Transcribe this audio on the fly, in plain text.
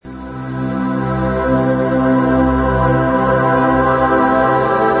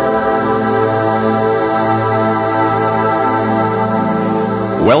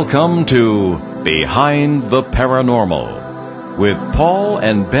Welcome to Behind the Paranormal with Paul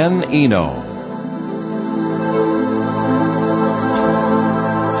and Ben Eno.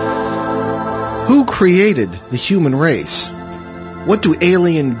 Who created the human race? What do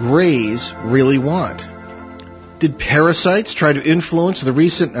alien greys really want? Did parasites try to influence the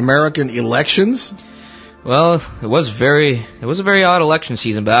recent American elections? Well, it was a very odd election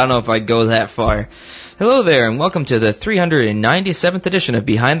season, but I don't know if I'd go that far. Hello there, and welcome to the 397th edition of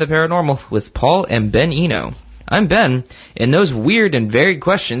Behind the Paranormal with Paul and Ben Eno. I'm Ben, and those weird and varied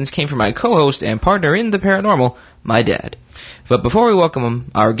questions came from my co-host and partner in the paranormal, my dad. But before we welcome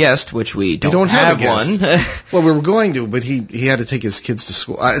our guest, which we don't have one. Well, we were going to, but he had to take his kids to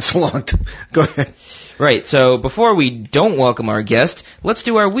school. It's a long time. Go ahead. Right, so before we don't welcome our guest, let's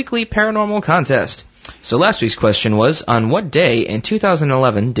do our weekly paranormal contest. So last week's question was, on what day in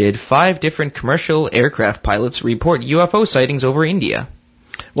 2011 did 5 different commercial aircraft pilots report UFO sightings over India?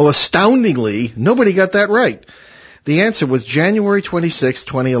 Well, astoundingly, nobody got that right. The answer was January 26,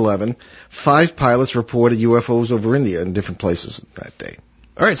 2011. 5 pilots reported UFOs over India in different places that day.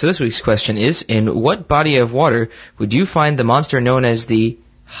 All right, so this week's question is, in what body of water would you find the monster known as the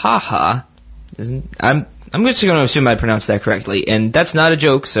Ha-Ha? I'm just going to assume I pronounced that correctly, and that's not a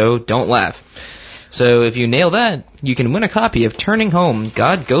joke, so don't laugh. So if you nail that, you can win a copy of Turning Home,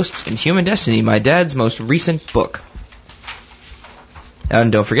 God, Ghosts, and Human Destiny, my dad's most recent book. And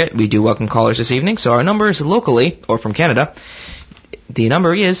don't forget, we do welcome callers this evening, so our number is locally, or from Canada. The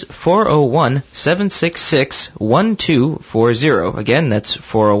number is 401-766-1240. Again, that's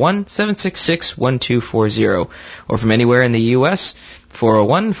 401-766-1240. Or from anywhere in the U.S.,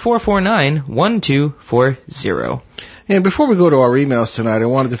 401-449-1240. And before we go to our emails tonight, I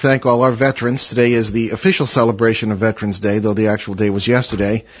wanted to thank all our veterans. Today is the official celebration of Veterans Day, though the actual day was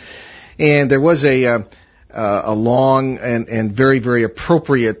yesterday. And there was a long and very, very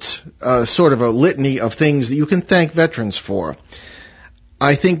appropriate sort of a litany of things that you can thank veterans for.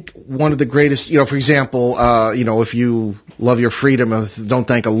 I think one of the greatest, for example, if you love your freedom, don't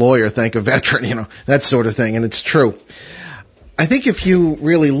thank a lawyer, thank a veteran, that sort of thing, and it's true. I think if you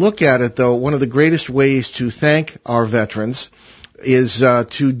really look at it, though, one of the greatest ways to thank our veterans is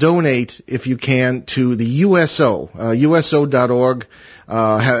to donate, if you can, to the USO, USO.org.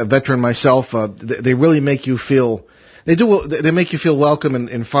 A veteran myself, they really make you feel, they make you feel welcome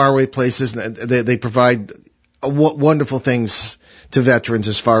in faraway places, and they provide wonderful things to veterans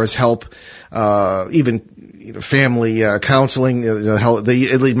as far as help, even family counseling.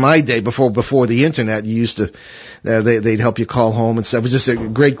 In my day, before the internet, you used to, they'd help you call home and stuff. It was just a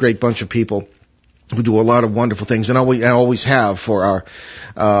great bunch of people who do a lot of wonderful things, and always have for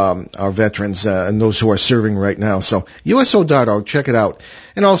our veterans and those who are serving right now. So USO.org, check it out,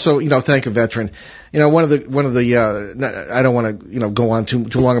 and also thank a veteran. One of the I don't want to go on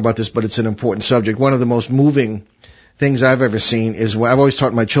too long about this, but it's an important subject. One of the most moving things I've ever seen is I've always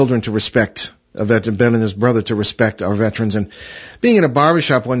taught my children to respect a veteran, Ben and his brother, to respect our veterans. And being in a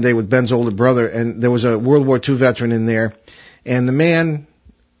barbershop one day with Ben's older brother, and there was a World War II veteran in there, and the man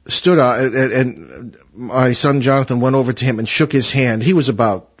stood up, and my son Jonathan went over to him and shook his hand. He was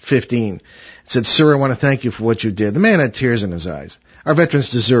about 15. Said, "Sir, I want to thank you for what you did." The man had tears in his eyes. Our veterans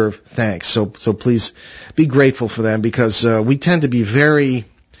deserve thanks, so please be grateful for them, because we tend to be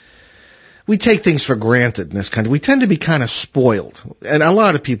we take things for granted in this country. We tend to be kind of spoiled, and a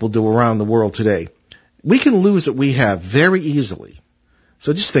lot of people do around the world today. We can lose what we have very easily.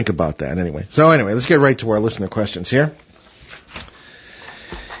 So just think about that anyway. So anyway, let's get right to our listener questions here.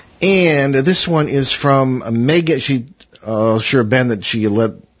 And this one is from Megan. Sure, Ben, that she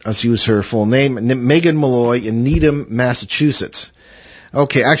let us use her full name. Megan Malloy in Needham, Massachusetts.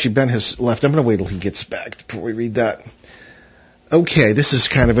 Okay, actually, Ben has left. I'm going to wait till he gets back before we read that. Okay, this is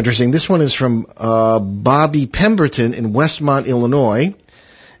kind of interesting. This one is from Bobby Pemberton in Westmont, Illinois.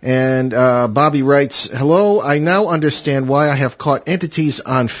 And Bobby writes, "Hello, I now understand why I have caught entities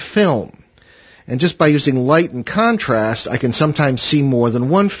on film. And just by using light and contrast, I can sometimes see more than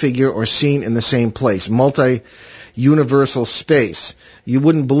one figure or scene in the same place. Multi-universal space. You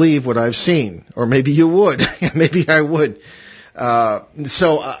wouldn't believe what I've seen. Or maybe you would. Maybe I would."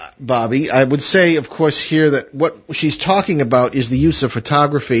 Bobby, I would say, of course, here that what she's talking about is the use of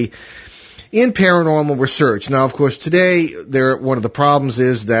photography in paranormal research. Now, of course, today, one of the problems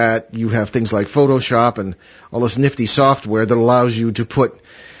is that you have things like Photoshop and all this nifty software that allows you to put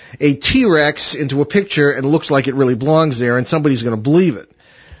a T-Rex into a picture and it looks like it really belongs there, and somebody's going to believe it.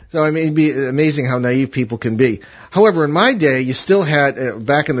 So, it'd be amazing how naive people can be. However, in my day, you still had,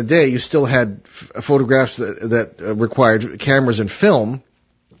 back in the day, you still had photographs that required cameras and film.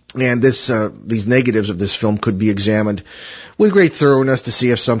 And these negatives of this film could be examined with great thoroughness to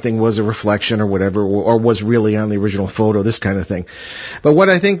see if something was a reflection or whatever, or was really on the original photo, this kind of thing. But what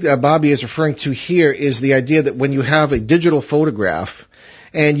I think Bobby is referring to here is the idea that when you have a digital photograph,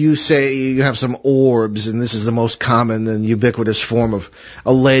 and you say you have some orbs, and this is the most common and ubiquitous form of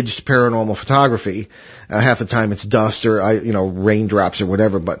alleged paranormal photography. Half the time it's dust or raindrops or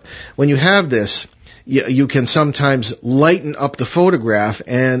whatever. But when you have this, you can sometimes lighten up the photograph,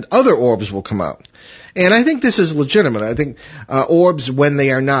 and other orbs will come out. And I think this is legitimate. I think orbs, when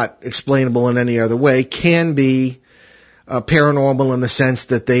they are not explainable in any other way, can be paranormal in the sense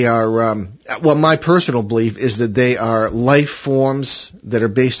that they are, my personal belief is that they are life forms that are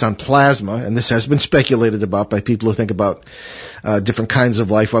based on plasma, and this has been speculated about by people who think about different kinds of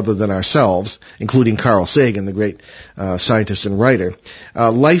life other than ourselves, including Carl Sagan, the great scientist and writer.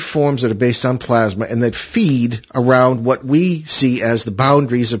 Life forms that are based on plasma and that feed around what we see as the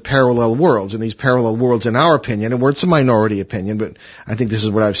boundaries of parallel worlds. And these parallel worlds, in our opinion, and it's a minority opinion, but I think this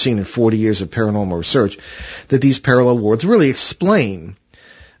is what I've seen in 40 years of paranormal research, that these parallel worlds really explain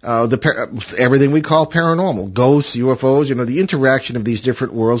everything we call paranormal, ghosts, UFOs, the interaction of these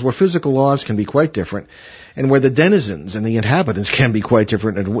different worlds where physical laws can be quite different, and where the denizens and the inhabitants can be quite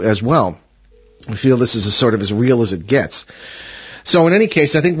different as well. I feel this is sort of as real as it gets. So in any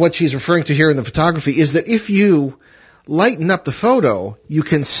case, I think what she's referring to here in the photography is that if you lighten up the photo, you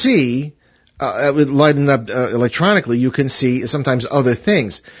can see, lighten up electronically, you can see sometimes other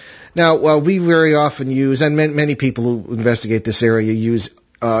things. Now, we very often use, and many people who investigate this area use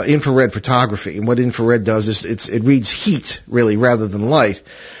infrared photography. And what infrared does is it reads heat, really, rather than light.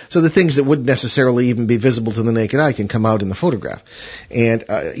 So the things that wouldn't necessarily even be visible to the naked eye can come out in the photograph. And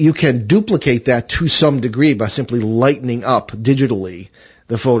you can duplicate that to some degree by simply lightening up digitally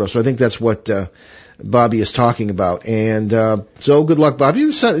the photo. So I think that's what Bobby is talking about. And so good luck, Bobby.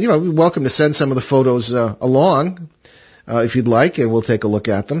 You're welcome to send some of the photos along if you'd like, and we'll take a look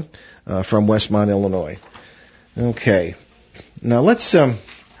at them from Westmont, Illinois. Okay. Now let's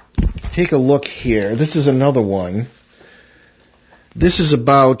take a look here. This is another one. This is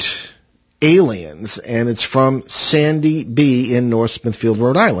about aliens, and it's from Sandy B. in North Smithfield,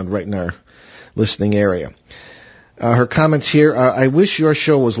 Rhode Island, right in our listening area. Her comments here are, I wish your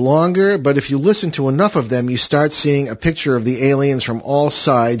show was longer, but if you listen to enough of them, you start seeing a picture of the aliens from all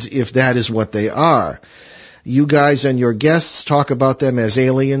sides, if that is what they are. You guys and your guests talk about them as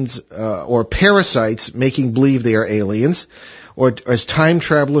aliens or parasites, making believe they are aliens, or as time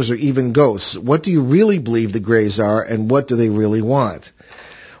travelers or even ghosts. What do you really believe the Greys are, and what do they really want?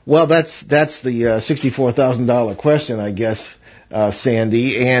 Well, that's the $64,000 question, I guess,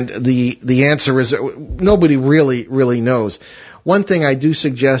 Sandy, and the answer is nobody really knows. One thing I do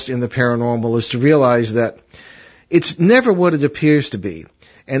suggest in the paranormal is to realize that it's never what it appears to be.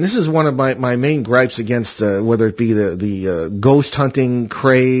 And this is one of my main gripes against whether it be the ghost hunting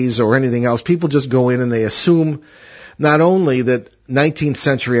craze or anything else. People just go in and they assume not only that 19th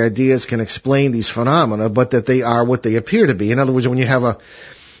century ideas can explain these phenomena, but that they are what they appear to be. In other words, when you have a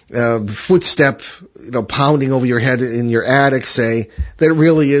footstep, pounding over your head in your attic, say, that it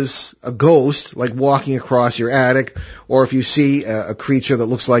really is a ghost, like walking across your attic, or if you see a creature that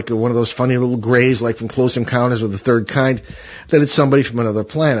looks like one of those funny little grays, like from Close Encounters of the Third Kind, that it's somebody from another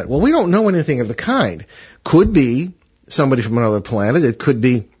planet. Well, we don't know anything of the kind. Could be somebody from another planet. It could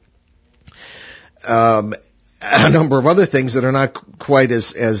be a number of other things that are not quite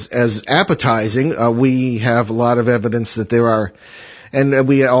as appetizing. We have a lot of evidence that there are, and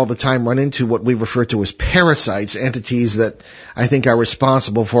we all the time run into what we refer to as parasites, entities that I think are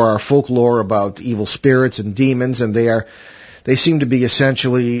responsible for our folklore about evil spirits and demons, and they seem to be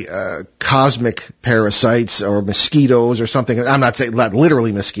essentially cosmic parasites or mosquitoes or something. I'm not saying not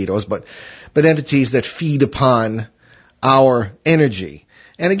literally mosquitoes, but entities that feed upon our energy.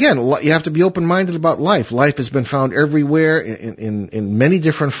 And again, you have to be open-minded about life. Life has been found everywhere in many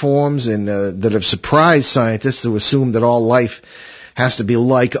different forms, and that have surprised scientists who assume that all life has to be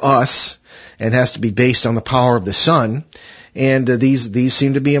like us and has to be based on the power of the sun. And these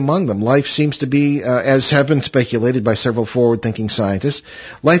seem to be among them. Life seems to be, as have been speculated by several forward-thinking scientists,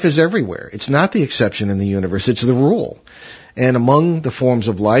 life is everywhere. It's not the exception in the universe, it's the rule. And among the forms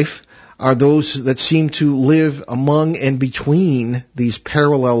of life are those that seem to live among and between these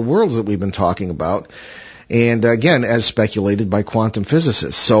parallel worlds that we've been talking about. And again, as speculated by quantum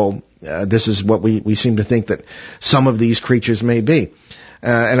physicists. So this is what we seem to think that some of these creatures may be.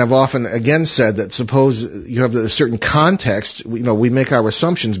 And I've often, again, said that suppose you have a certain context, we make our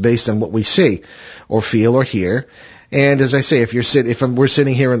assumptions based on what we see or feel or hear. And as I say, if we're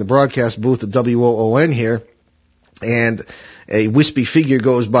sitting here in the broadcast booth at WOON here, and a wispy figure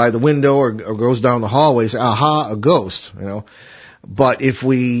goes by the window or goes down the hallway, say, aha, a ghost, But if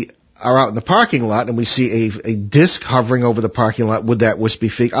we are out in the parking lot and we see a disc hovering over the parking lot with that wispy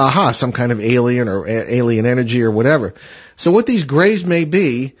figure, aha, some kind of alien or alien energy or whatever. So what these grays may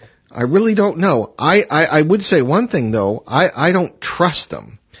be, I really don't know. I would say one thing though, I don't trust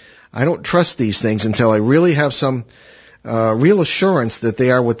them. I don't trust these things until I really have some real assurance that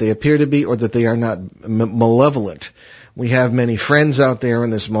they are what they appear to be or that they are not malevolent. We have many friends out there in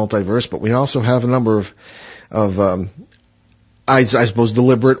this multiverse, but we also have a number of I suppose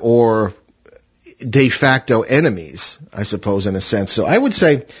deliberate or de facto enemies, I suppose, in a sense. So I would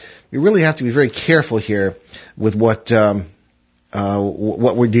say we really have to be very careful here with what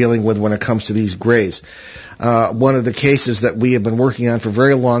we're dealing with when it comes to these grays. One of the cases that we have been working on for a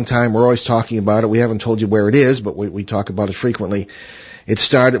very long time, we're always talking about it. We haven't told you where it is, but we talk about it frequently. It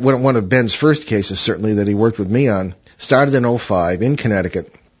started, one of Ben's first cases, certainly, that he worked with me on, started in 2005 in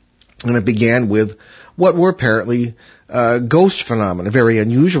Connecticut, and it began with what were apparently ghost phenomena, very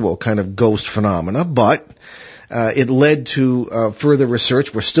unusual kind of ghost phenomena, but it led to further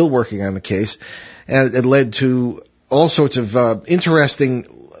research. We're still working on the case, and it led to all sorts of interesting,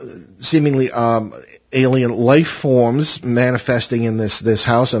 seemingly alien life forms manifesting in this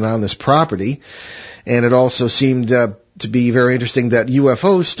house and on this property. And it also seemed to be very interesting that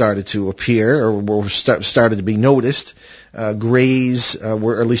UFOs started to appear or started to be noticed. Grays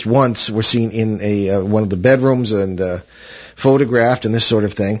were, at least once, were seen in one of the bedrooms and photographed and this sort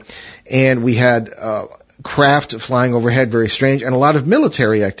of thing. And we had craft flying overhead, very strange, and a lot of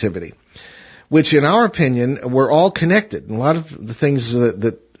military activity, which in our opinion were all connected. And a lot of the things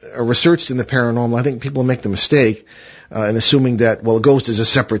that are researched in the paranormal, I think people make the mistake in assuming that, well, a ghost is a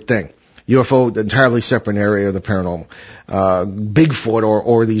separate thing. UFO, entirely separate area of the paranormal. Bigfoot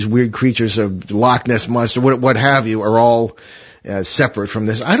or these weird creatures of Loch Ness Monster, what have you, are all separate from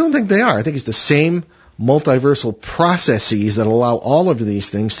this. I don't think they are. I think it's the same multiversal processes that allow all of these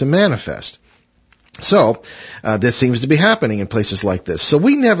things to manifest. So, this seems to be happening in places like this. So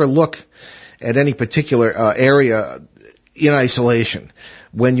we never look at any particular area in isolation.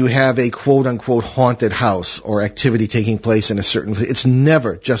 When you have a quote-unquote haunted house or activity taking place in a certain place, it's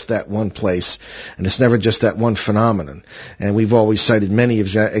never just that one place, and it's never just that one phenomenon. And we've always cited many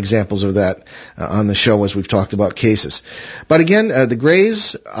examples of that on the show as we've talked about cases. But again, the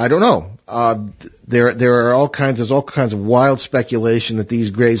Greys, I don't know. There are all kinds of wild speculation that these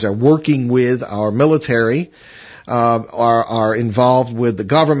Greys are working with our military, are involved with the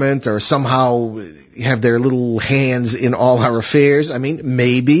government, or somehow have their little hands in all our affairs. I mean,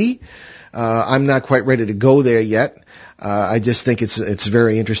 maybe. I'm not quite ready to go there yet. I just think it's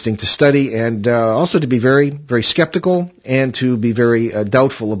very interesting to study, and also to be very, very skeptical, and to be very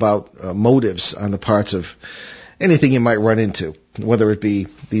doubtful about motives on the parts of anything you might run into, whether it be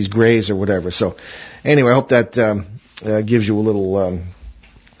these Greys or whatever. So, anyway, I hope that gives you a little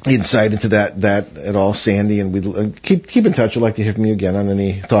insight into that at all, Sandy, and we keep in touch. I'd like to hear from you again on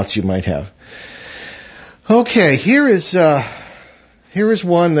any thoughts you might have. Okay, here is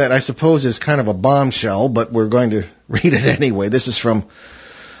one that I suppose is kind of a bombshell, but we're going to read it anyway. This is from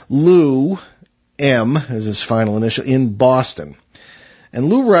Lou M, as his final initial, in Boston. And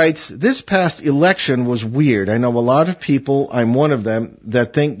Lou writes, "This past election was weird. I know a lot of people, I'm one of them,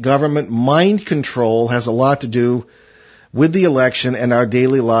 that think government mind control has a lot to do with the election and our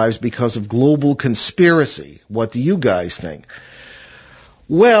daily lives because of global conspiracy. What do you guys think?"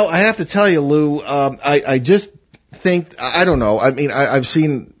 Well, I have to tell you, Lou, I just think, I don't know. I mean, I've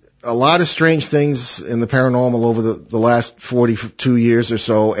seen a lot of strange things in the paranormal over the last 42 years or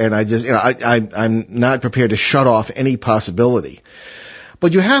so, and I just, I'm not prepared to shut off any possibility.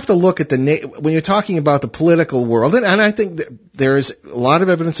 But you have to look at when you're talking about the political world, and I think that there is a lot of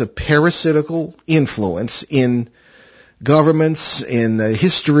evidence of parasitical influence in governments, in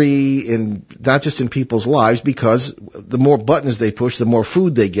history, in not just in people's lives, because the more buttons they push, the more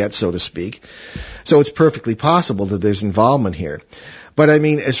food they get, so to speak. So it's perfectly possible that there's involvement here. But I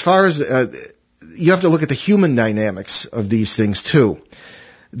mean, as far as you have to look at the human dynamics of these things too.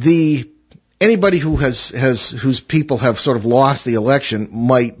 Anybody whose people have sort of lost the election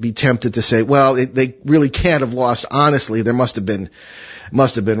might be tempted to say, well, they really can't have lost honestly. There must have been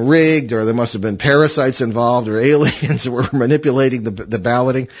rigged, or there must have been parasites involved, or aliens who were manipulating the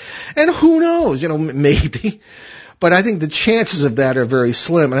balloting. And who knows, maybe. But I think the chances of that are very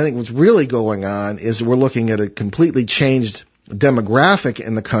slim. And I think what's really going on is we're looking at a completely changed demographic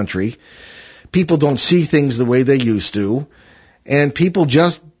in the country. People don't see things the way they used to, and people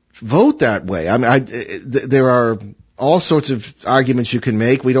just vote that way. I mean, there are all sorts of arguments you can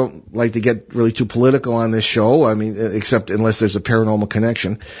make. We don't like to get really too political on this show. I mean, except unless there's a paranormal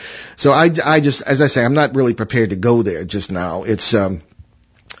connection. So I just, as I say, I'm not really prepared to go there just now. It's, I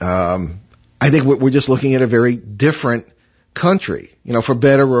think we're just looking at a very different country, for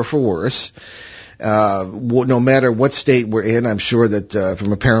better or for worse. No matter what state we're in, I'm sure that,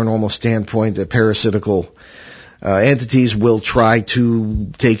 from a paranormal standpoint, the parasitical entities will try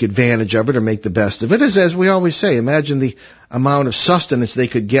to take advantage of it or make the best of it. As we always say, imagine the amount of sustenance they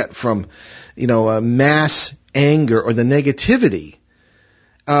could get from, mass anger or the negativity.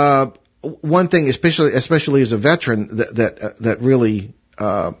 One thing, especially as a veteran, that really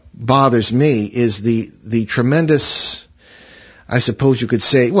bothers me is the tremendous, I suppose you could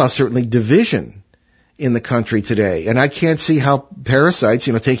say, well, certainly division in the country today. And I can't see how parasites,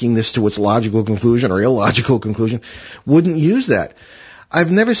 taking this to its logical conclusion or illogical conclusion, wouldn't use that.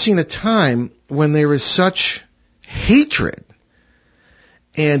 I've never seen a time when there is such hatred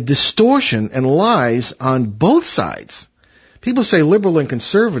and distortion and lies on both sides. People say liberal and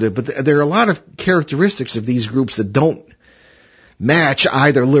conservative, but there are a lot of characteristics of these groups that don't match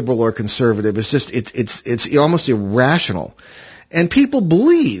either liberal or conservative. It's just, it's almost irrational. And people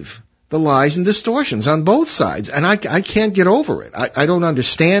believe the lies and distortions on both sides, and I can't get over it. I don't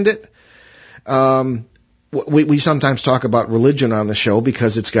understand it. We sometimes talk about religion on the show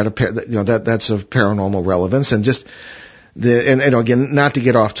because it's got that's of paranormal relevance, and just and again, not to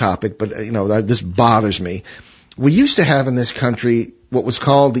get off topic, but this bothers me. We used to have in this country what was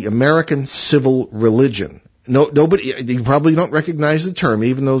called the American civil religion. Nobody, you probably don't recognize the term,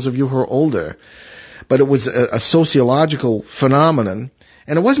 even those of you who are older, but it was a sociological phenomenon.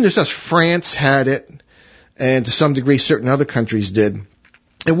 And it wasn't just us. France had it, and to some degree certain other countries did.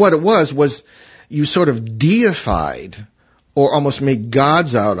 And what it was you sort of deified or almost made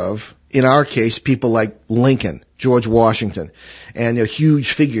gods out of, in our case, people like Lincoln, George Washington, and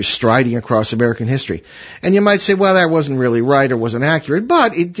huge figures striding across American history. And you might say, well, that wasn't really right or wasn't accurate,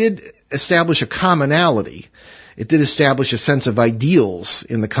 but it did establish a commonality. It did establish a sense of ideals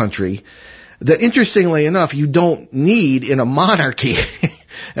in the country that, interestingly enough, you don't need in a monarchy.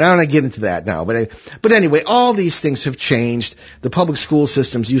 And I don't want to get into that now, but anyway, all these things have changed. The public school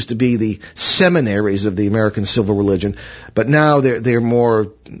systems used to be the seminaries of the American civil religion, but now they're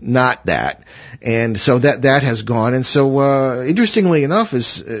more not that. And so that has gone. And so, interestingly enough,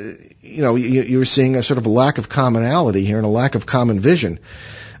 you're seeing a sort of a lack of commonality here and a lack of common vision.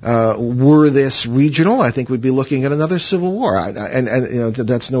 Were this regional, I think we'd be looking at another civil war. And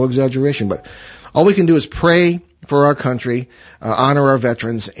that's no exaggeration, but all we can do is pray for our country, honor our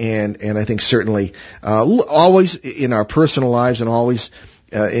veterans, and I think certainly, always in our personal lives and always,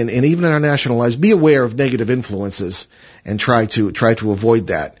 and even in our national lives, be aware of negative influences and try to avoid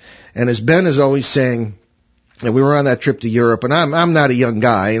that. And as Ben is always saying, and we were on that trip to Europe, and I'm not a young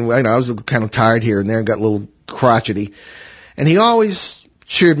guy, and I was kind of tired here and there and got a little crotchety, and he always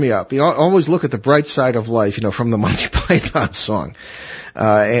cheered me up. He always look at the bright side of life, from the Monty Python song.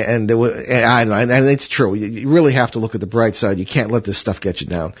 And it's true. You really have to look at the bright side. You can't let this stuff get you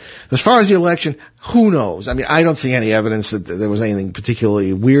down. As far as the election, who knows? I mean, I don't see any evidence that there was anything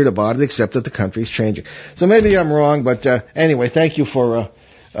particularly weird about it, except that the country's changing. So maybe I'm wrong, but anyway, thank you for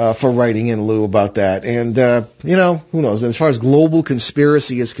writing in, Lou, about that. And who knows? And as far as global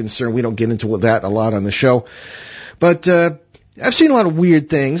conspiracy is concerned, we don't get into that a lot on the show. But I've seen a lot of weird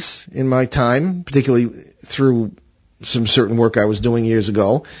things in my time, particularly through some certain work I was doing years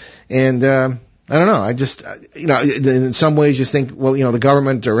ago. And, I don't know. I just, in some ways you think, well, the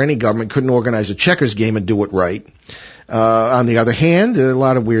government or any government couldn't organize a checkers game and do it right. On the other hand, a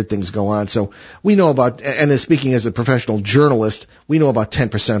lot of weird things go on. So we know about, and speaking as a professional journalist, we know about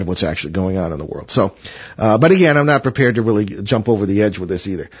 10% of what's actually going on in the world. So, but again, I'm not prepared to really jump over the edge with this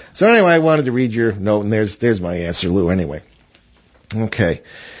either. So anyway, I wanted to read your note, and there's my answer, Lou, anyway. Okay.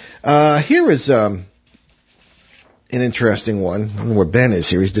 Here is, an interesting one. I don't know where Ben is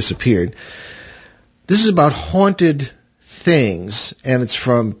here. He's disappeared. This is about haunted things, and it's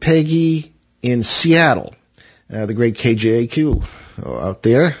from Peggy in Seattle, the great KJAQ out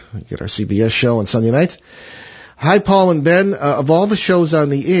there. We get our CBS show on Sunday nights. Hi, Paul and Ben. Of all the shows on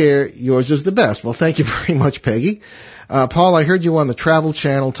the air, yours is the best. Well, thank you very much, Peggy. Paul, I heard you on the Travel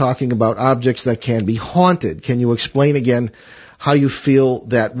Channel talking about objects that can be haunted. Can you explain again how you feel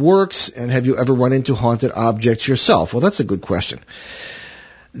that works, and have you ever run into haunted objects yourself? Well, that's a good question.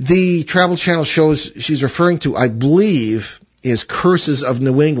 The Travel Channel shows she's referring to, I believe, is Curses of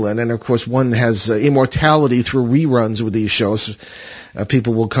New England, and of course one has immortality through reruns with these shows.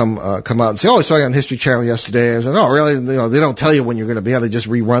 People will come out and say, oh, I saw you on History Channel yesterday. I said, oh, really? They don't tell you when you're going to be on. They just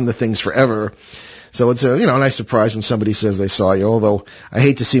rerun the things forever. So it's a nice surprise when somebody says they saw you. Although I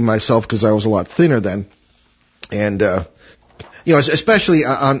hate to see myself because I was a lot thinner then, and especially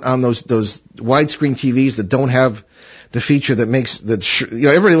on those widescreen TVs that don't have the feature that makes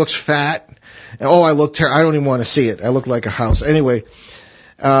everybody looks fat. And, I look terrible. I don't even want to see it. I look like a house. Anyway,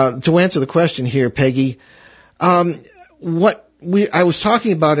 to answer the question here, Peggy, what I was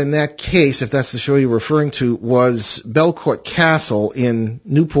talking about in that case, if that's the show you're referring to, was Belcourt Castle in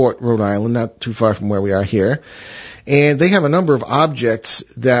Newport, Rhode Island, not too far from where we are here. And they have a number of objects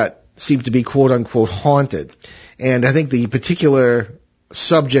that seem to be quote-unquote haunted. And I think the particular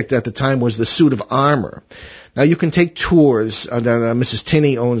subject at the time was the suit of armor. Now, you can take tours. Mrs.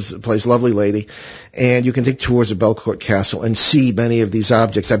 Tinney owns the place, lovely lady, and you can take tours of Belcourt Castle and see many of these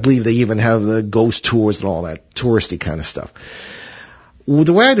objects. I believe they even have the ghost tours and all that touristy kind of stuff.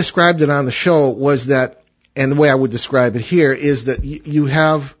 The way I described it on the show was that, and the way I would describe it here, is that you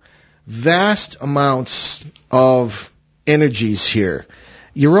have vast amounts of energies here.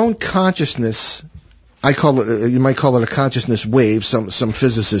 Your own consciousness, you might call it a consciousness wave, some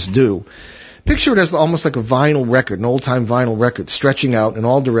physicists do. Picture it as almost like a vinyl record, an old-time vinyl record, stretching out in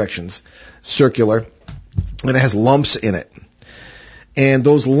all directions, circular, and it has lumps in it. And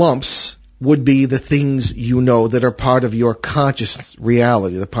those lumps would be the things that are part of your conscious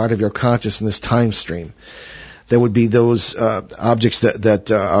reality, the part of your consciousness time stream. There would be those objects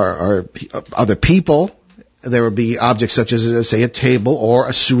that are other people. There would be objects such as, say, a table or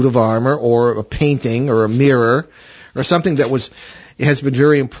a suit of armor or a painting or a mirror or something that has been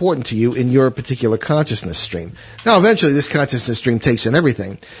very important to you in your particular consciousness stream. Now, eventually, this consciousness stream takes in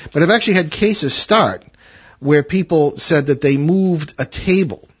everything. But I've actually had cases start where people said that they moved a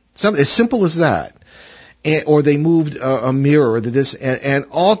table, something as simple as that, or they moved a mirror, and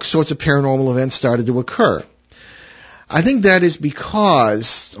all sorts of paranormal events started to occur. I think that is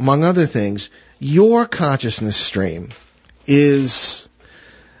because, among other things, your consciousness stream is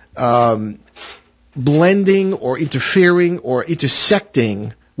blending or interfering or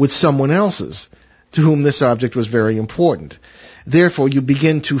intersecting with someone else's, to whom this object was very important. Therefore, you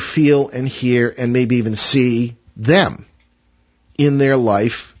begin to feel and hear and maybe even see them in their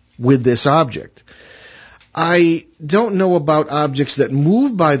life with this object. I don't know about objects that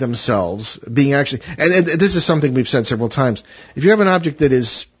move by themselves being actually, and this is something we've said several times. If you have an object that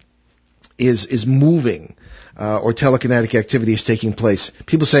is moving, or telekinetic activity is taking place,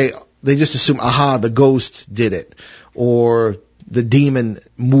 people say, they just assume, the ghost did it, or the demon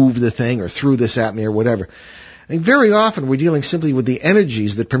moved the thing, or threw this at me, or whatever. I think very often we're dealing simply with the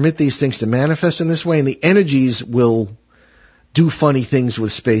energies that permit these things to manifest in this way, and the energies will do funny things with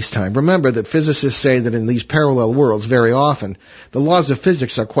space-time. Remember that physicists say that in these parallel worlds, very often, the laws of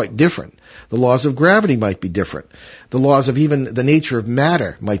physics are quite different. The laws of gravity might be different. The laws of even the nature of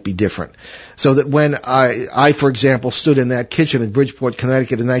matter might be different. So that when I, for example, stood in that kitchen in Bridgeport,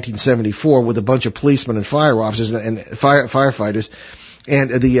 Connecticut in 1974 with a bunch of policemen and fire officers and firefighters, and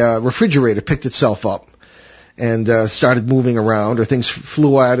the refrigerator picked itself up and started moving around, or things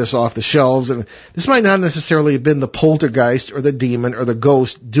flew at us off the shelves. And this might not necessarily have been the poltergeist or the demon or the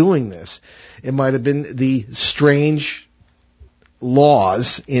ghost doing this. It might have been the strange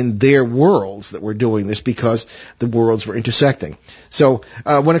laws in their worlds that were doing this because the worlds were intersecting. So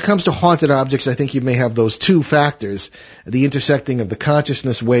when it comes to haunted objects, I think you may have those two factors, the intersecting of the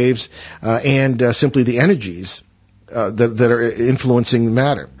consciousness waves and simply the energies that are influencing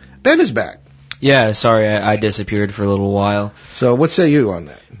matter. Ben is back. Yeah, sorry, I disappeared for a little while. So what say you on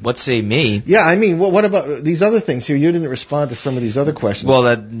that? What say me? Yeah, I mean, what about these other things here? You didn't respond to some of these other questions. Well,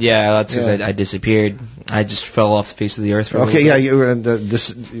 that's because I disappeared. I just fell off the face of the earth for a little bit. Okay, yeah, you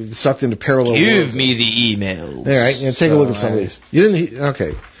were sucked into parallel worlds. Give me the emails. All right, take a look at some of these. You didn't,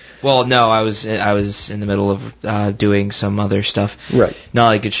 okay. Well, no, I was in the middle of doing some other stuff. Right. Not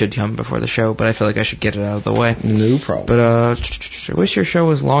like it should come before the show, but I feel like I should get it out of the way. No problem. But I wish your show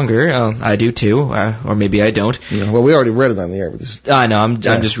was longer. I do too, or maybe I don't. Yeah, well, we already read it on the air. I know. I'm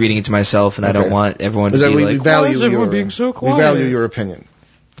just reading it to myself, and I don't want everyone to be like, "Why is everyone being so quiet?" We value your opinion.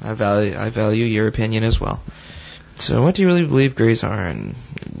 I value your opinion as well. So, what do you really believe Greys are, and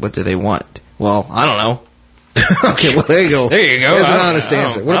what do they want? Well, I don't know. Okay, well, there you go. There you go. There's an honest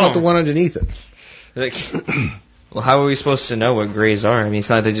answer. What about the one underneath it? Well, how are we supposed to know what Greys are? I mean, it's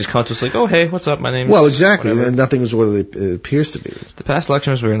not they just come to us like, oh, hey, what's up? My name's... Well, exactly. Whatever. Nothing was what it appears to be. The past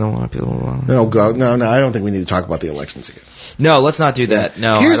elections were in the one people... No, God, no, I don't think we need to talk about the elections again. No, let's not do that.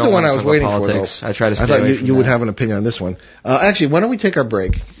 No, Here's I don't the one want to I was talk waiting about politics. for, though. I try to stay I thought away from you would that. have an opinion on this one. Actually, why don't we take our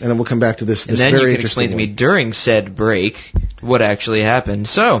break, and then we'll come back to this and very then you can interesting explain to me one. during said break what actually happened.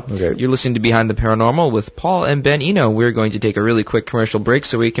 So, You're listening to Behind the Paranormal with Paul and Ben Eno. We're going to take a really quick commercial break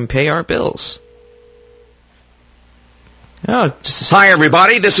so we can pay our bills. Oh, Hi,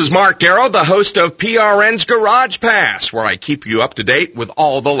 everybody. This is Mark Garrow, the host of PRN's Garage Pass, where I keep you up to date with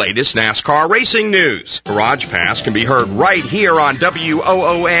all the latest NASCAR racing news. Garage Pass can be heard right here on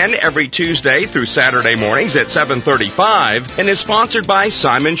WOON every Tuesday through Saturday mornings at 7:35 and is sponsored by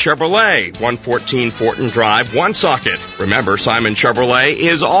Simon Chevrolet, 114 Fortin Drive, Woonsocket. Remember, Simon Chevrolet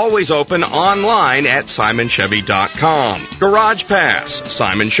is always open online at simonchevy.com. Garage Pass,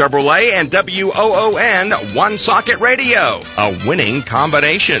 Simon Chevrolet, and WOON Woonsocket Radio. A winning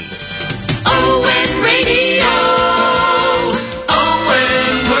combination. ON Radio.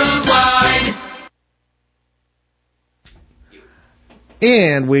 ON Worldwide.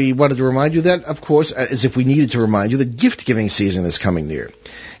 And we wanted to remind you that, of course, as if we needed to remind you, the gift-giving season is coming near.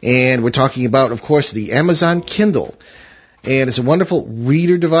 And we're talking about, of course, the Amazon Kindle. And it's a wonderful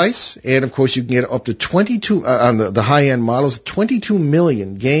reader device. And, of course, you can get up to 22, on the high-end models, 22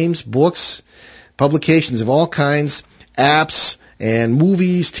 million games, books, publications of all kinds, apps, and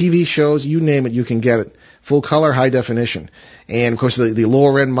movies, TV shows, you name it, you can get it. Full color, high definition. And, of course, the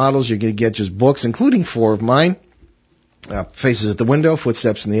lower-end models, you're going to get just books, including 4 of mine. Faces at the Window,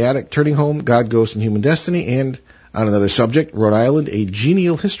 Footsteps in the Attic, Turning Home, God, Ghost, and Human Destiny, and on another subject, Rhode Island, A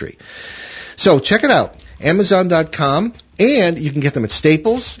Genial History. So check it out, Amazon.com, and you can get them at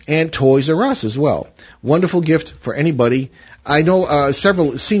Staples and Toys R Us as well. Wonderful gift for anybody. I know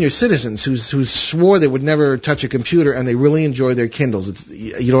several senior citizens who swore they would never touch a computer, and they really enjoy their Kindles.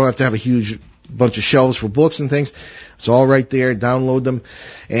 You don't have to have a huge bunch of shelves for books and things. It's all right there. Download them,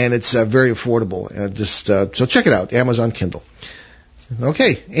 and it's very affordable. So check it out, Amazon Kindle.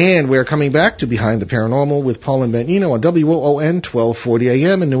 Okay, and we're coming back to Behind the Paranormal with Paul and Ben Eno on WOON 1240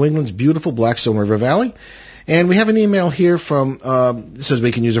 AM in New England's beautiful Blackstone River Valley. And we have an email here from, it says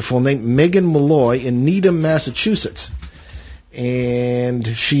we can use her full name, Megan Malloy in Needham, Massachusetts. And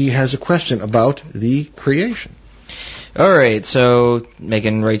she has a question about the creation. All right, so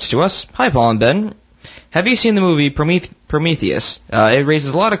Megan writes to us. Hi, Paul and Ben. Have you seen the movie Prometheus? It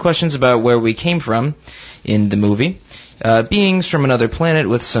raises a lot of questions about where we came from in the movie. Beings from another planet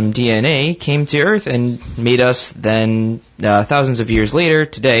with some DNA came to Earth and made us. Then, thousands of years later,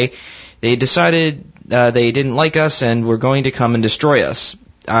 today, they decided they didn't like us and were going to come and destroy us.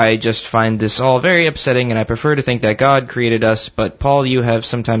 I just find this all very upsetting, and I prefer to think that God created us. But, Paul, you have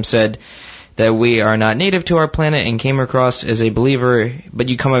sometimes said that we are not native to our planet and came across as a believer, but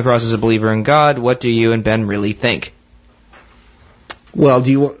you come across as a believer in God. What do you and Ben really think? Well,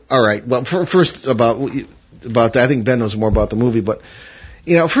 all right. Well, first about that, I think Ben knows more about the movie, but,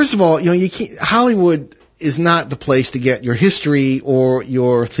 first of all, you can't, Hollywood is not the place to get your history or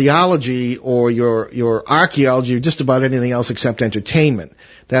your theology or your archaeology or just about anything else except entertainment.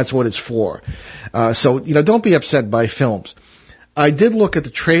 That's what it's for. So, don't be upset by films. I did look at the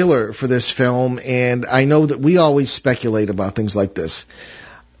trailer for this film, and I know that we always speculate about things like this.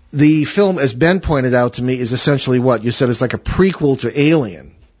 The film, as Ben pointed out to me, is essentially what? You said it's like a prequel to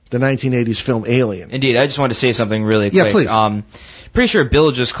Alien, the 1980s film Alien. Indeed. I just wanted to say something really quick. Yeah, please. Pretty sure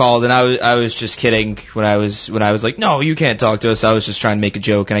Bill just called, and I was just kidding when I was like, no, you can't talk to us. I was just trying to make a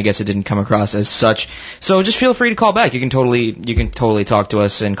joke, and I guess it didn't come across as such. So just feel free to call back. You can totally talk to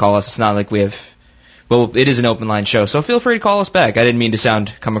us and call us. It's not like we have. Well, it is an open line show, so feel free to call us back. I didn't mean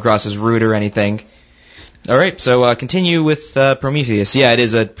to come across as rude or anything. All right, so continue with Prometheus. Yeah, it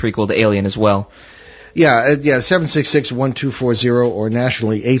is a prequel to Alien as well. Yeah, 766-1240 or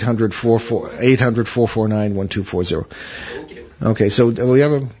nationally 800-449-1240. Okay, so we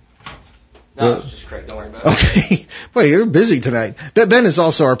have a... No, it's just Craig. Don't worry about it. Okay. Well, you're busy tonight. Ben is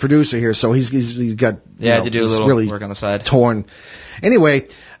also our producer here, so he's got... Yeah, I had to do a little really work on the side. Torn. Anyway...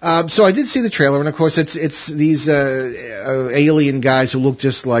 so I did see the trailer, and of course it's these alien guys who look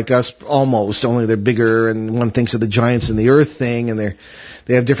just like us almost, only they're bigger, and one thinks of the giants in the Earth thing, and they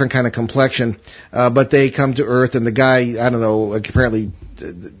have different kind of complexion. But they come to Earth, and the guy, I don't know, apparently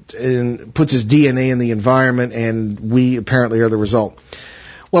puts his DNA in the environment, and we apparently are the result.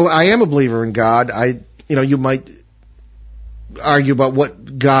 Well, I am a believer in God. You might argue about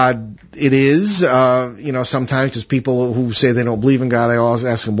what God it is, sometimes, because people who say they don't believe in God, I always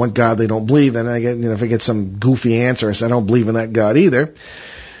ask them what God they don't believe in, and I get, if I get some goofy answer, I say I don't believe in that God either.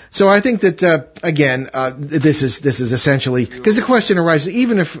 So I think that, this is essentially, because the question arises,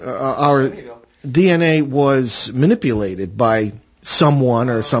 even if our DNA was manipulated by someone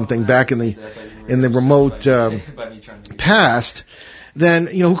or something back in the remote past, then,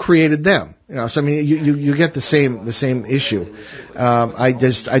 who created them? So I mean, you get the same issue. I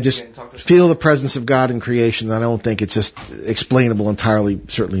just feel the presence of God in creation, and I don't think it's just explainable entirely,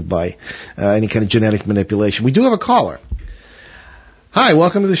 certainly by any kind of genetic manipulation. We do have a caller. Hi,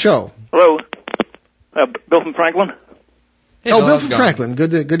 welcome to the show. Hello. Bill from Franklin. Hey, Bill how's from it going? Franklin.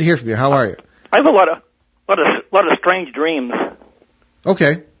 Good to hear from you. How are you? I have a lot of strange dreams,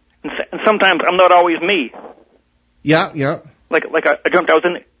 Okay. and sometimes I'm not always me. Yeah. Like I dreamt I was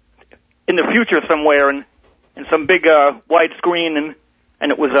in the future somewhere, and some big wide screen,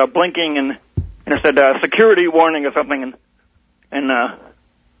 and it was blinking, and it said security warning or something, and I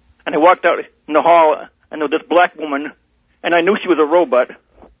walked out in the hall, and there was this black woman, and I knew she was a robot,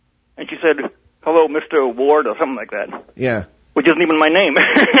 and she said, "Hello, Mr. Ward," or something like that, Yeah. which isn't even my name.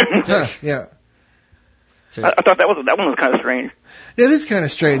 Huh, yeah. I thought that one was kind of strange. It is kind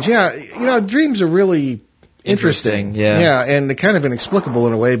of strange. Yeah. Dreams are really interesting. Yeah. Yeah, and they're kind of inexplicable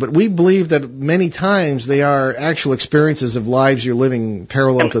in a way, but we believe that many times they are actual experiences of lives you're living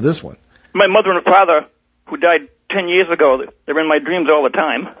parallel to this one. My mother and father, who died 10 years ago, they're in my dreams all the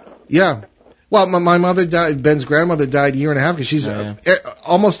time. Yeah. Well, my mother died. Ben's grandmother died a year and a half because she's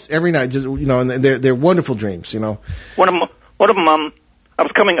almost every night. Just and they're wonderful dreams. One of them, I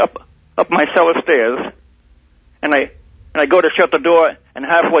was coming up my cellar stairs, and I go to shut the door, and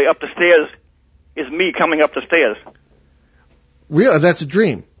halfway up the stairs is me coming up the stairs. Really, that's a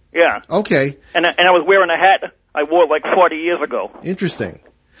dream. Yeah. Okay. And I was wearing a hat I wore like 40 years ago. Interesting.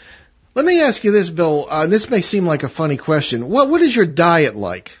 Let me ask you this, Bill. This may seem like a funny question. What is your diet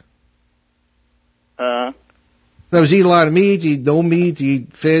like? Do you eat a lot of meat? Do you eat no meat? Do you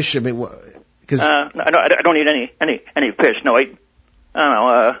eat fish? I mean, because I don't eat any fish. No, I don't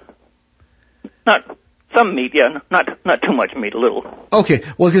know. Not some meat. Yeah, not too much meat. A little. Okay.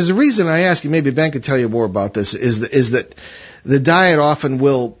 Well, because the reason I ask you, maybe Ben could tell you more about this, is that the diet often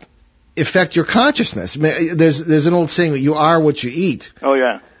will affect your consciousness. I mean, there's an old saying that you are what you eat. Oh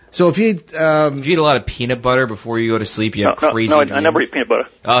yeah. So if you eat, If you eat a lot of peanut butter before you go to sleep, you have crazy No, dreams. I never eat peanut butter.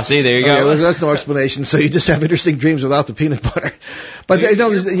 Oh, see, there you go. okay, well, that's no explanation. So you just have interesting dreams without the peanut butter. But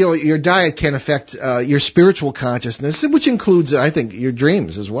your diet can affect your spiritual consciousness, which includes, I think, your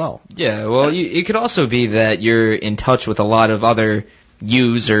dreams as well. Yeah, well, it could also be that you're in touch with a lot of other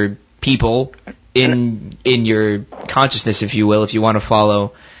yous or people in your consciousness, if you will, if you want to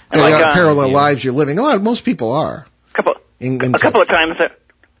follow. Parallel lives you're living. Most people are. A couple of times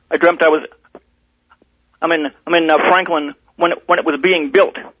I dreamt I'm in Franklin when it was being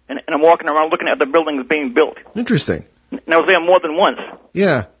built, and I'm walking around looking at the buildings being built. Interesting. And I was there more than once.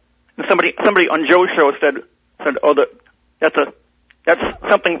 Yeah. And somebody on Joe's show said, "Oh, that's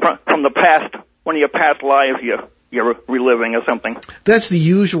something from the past, one of your past lives you're reliving or something." That's the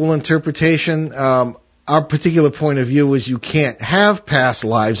usual interpretation. Our particular point of view is you can't have past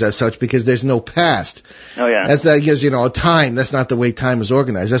lives as such because there's no past. Oh yeah. That's because a time. That's not the way time is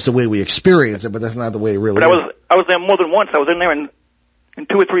organized. That's the way we experience it, but that's not the way it really is. But I was there more than once. I was in there in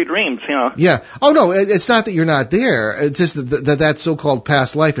 2 or 3 dreams. Yeah. Oh no, it's not that you're not there. It's just that so-called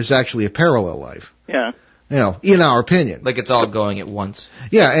past life is actually a parallel life. Yeah. In our opinion. Like it's all going at once.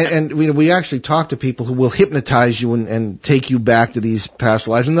 Yeah, and we actually talk to people who will hypnotize you and take you back to these past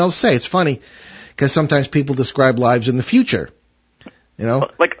lives, and they'll say, it's funny, because sometimes people describe lives in the future.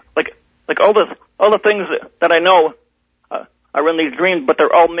 Like all the things that I know are in these dreams, but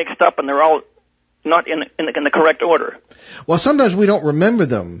they're all mixed up and they're all not in the correct order. Well, sometimes we don't remember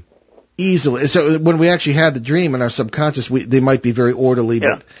them easily. So when we actually had the dream in our subconscious, they might be very orderly.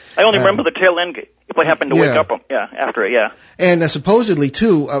 Yeah. But I only remember the tail end if I happen to wake up. After it. Yeah. And supposedly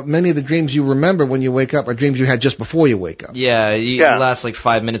too, many of the dreams you remember when you wake up are dreams you had just before you wake up. Yeah, you last like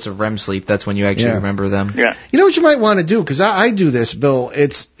 5 minutes of REM sleep. That's when you actually remember them. Yeah. You know what you might want to do? Because I do this, Bill.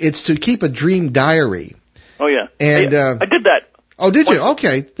 It's to keep a dream diary. Oh yeah. And I did that. Oh, did you?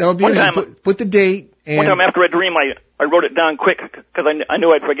 Okay, that would be one time. Put the date. And One time after a dream, I wrote it down quick because I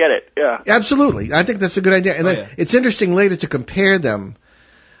knew I'd forget it. Yeah. Absolutely. I think that's a good idea. And then it's interesting later to compare them,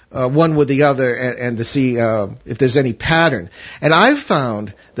 one with the other and to see, if there's any pattern. And I've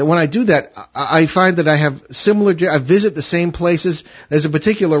found that when I do that, I find that I have I visit the same places. There's a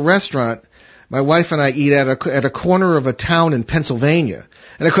particular restaurant my wife and I eat at a corner of a town in Pennsylvania.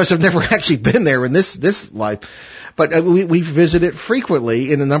 And of course I've never actually been there in this life. But we visit it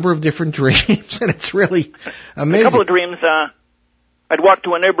frequently in a number of different dreams, and it's really amazing. A couple of dreams, I'd walk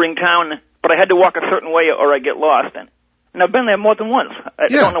to a neighboring town, but I had to walk a certain way or I'd get lost. And I've been there more than once. I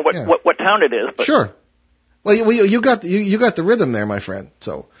don't know what town it is. But sure. Well, you got the rhythm there, my friend.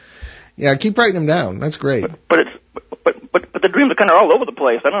 So, yeah, keep writing them down. That's great. But the dreams are kind of all over the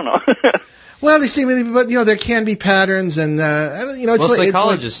place. I don't know. Well, they seem, but there can be patterns, and it's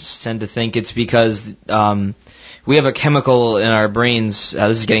psychologists tend to think it's because we have a chemical in our brains.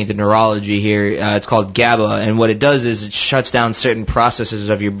 This is getting to neurology here. It's called GABA, and what it does is it shuts down certain processes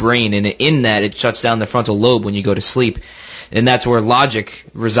of your brain, and in that it shuts down the frontal lobe when you go to sleep, and that's where logic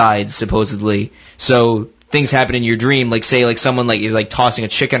resides supposedly. So things happen in your dream, like say like someone like is like tossing a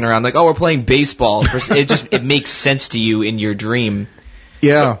chicken around, like, oh, we're playing baseball. It makes sense to you in your dream.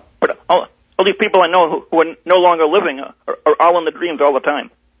 Yeah. But all these people I know who are no longer living are all in the dreams all the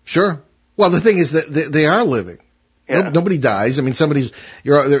time. Sure. Well, the thing is that they are living. Yeah. Nobody dies. I mean,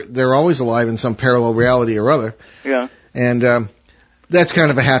 they're always alive in some parallel reality or other. Yeah. And that's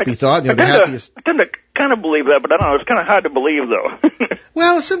kind of a happy thought. You know, I tend to kind of believe that, but I don't know. It's kind of hard to believe, though.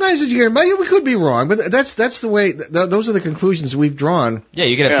 Well, sometimes you hear, we could be wrong, but that's the way. Those are the conclusions we've drawn. Yeah,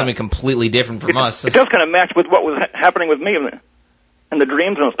 you could have something completely different from us. It does kind of match with what was happening with me in the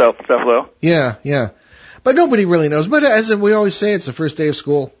dreams and stuff, though. Yeah. But nobody really knows. But as we always say, it's the first day of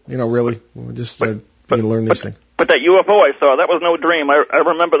school. You know, really, we're just going to learn these things. But that UFO I saw, that was no dream. I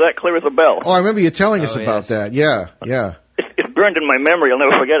remember that clear as a bell. Oh, I remember you telling us about that. Yeah. It's burned in my memory. I'll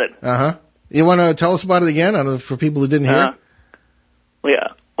never forget it. Uh-huh. You want to tell us about it again for people who didn't hear? Yeah.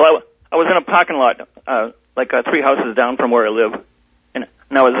 Well, I was in a parking lot, like 3 houses down from where I live, and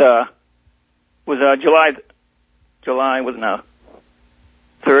I was July was now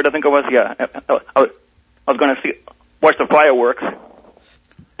 3rd, I think it was. Yeah. I was going to watch the fireworks,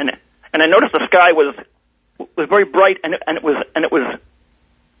 and I noticed the sky was very bright, and it was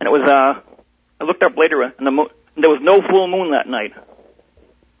I looked up later, and there was no full moon that night.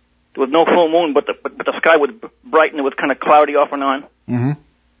 There was no full moon, but the sky was bright and it was kind of cloudy off and on. Mm-hmm.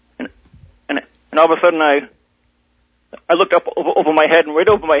 And all of a sudden I looked up over my head, and right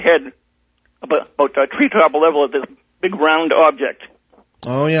over my head, about treetop level, at this big round object.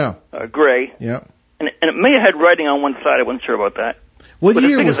 Oh yeah. Gray. Yeah. And it may have had writing on one side. I wasn't sure about that. What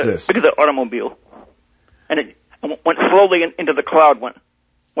year was this? Big as an automobile. And it went slowly into the cloud when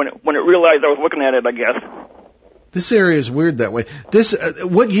it realized I was looking at it, I guess. This area is weird that way.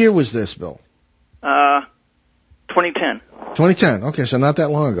 What year was this, Bill? 2010. 2010. Okay, so not that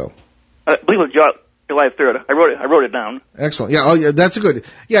long ago. I believe it was July 3rd. I wrote it down. Excellent. Yeah. Oh, yeah. That's a good.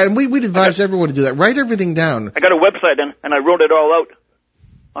 Yeah, and we'd advise everyone to do that. Write everything down. I got a website and I wrote it all out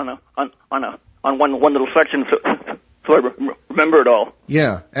on one little section, so I remember it all.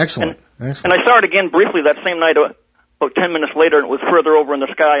 Yeah. Excellent. And I saw it again briefly that same night, about 10 minutes later, and it was further over in the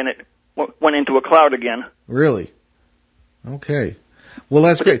sky, and it went into a cloud again. Really? Okay. Well,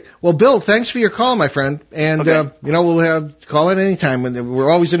 that's great. Well, Bill, thanks for your call, my friend. And, we'll call in any time.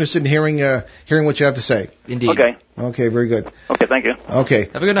 We're always interested in hearing what you have to say. Indeed. Okay, very good. Okay, thank you. Okay.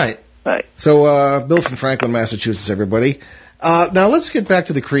 Have a good night. Bye. So, Bill from Franklin, Massachusetts, everybody. Now let's get back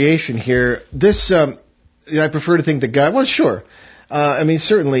to the creation here. This, I prefer to think that God, well, sure.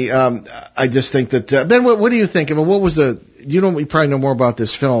 Certainly, I just think that, Ben, what do you think? I mean, what was you probably know more about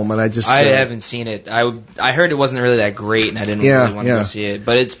this film, and I haven't seen it. I heard it wasn't really that great, and I didn't really want to go see it.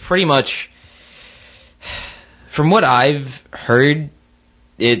 But it's pretty much, from what I've heard,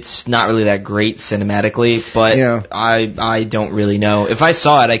 it's not really that great cinematically, but I don't really know. If I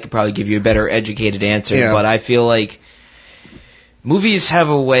saw it, I could probably give you a better educated answer, but I feel like movies have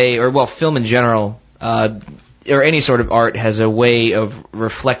a way, film in general, or any sort of art has a way of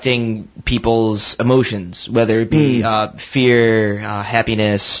reflecting people's emotions, whether it be fear,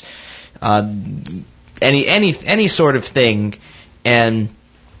 happiness, any sort of thing. And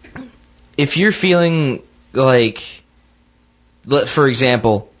if you're feeling like, for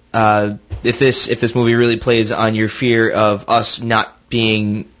example, if this movie really plays on your fear of us not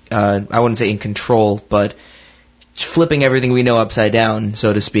being, I wouldn't say in control, but flipping everything we know upside down,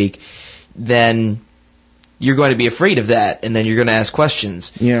 so to speak, then you're going to be afraid of that, and then you're going to ask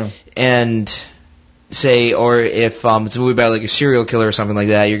questions. Yeah. And or if it's a movie about like a serial killer or something like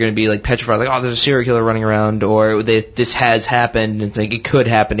that, you're going to be like petrified, like, oh, there's a serial killer running around, or this has happened, and it's like it could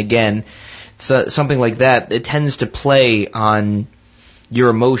happen again. So something like that, it tends to play on your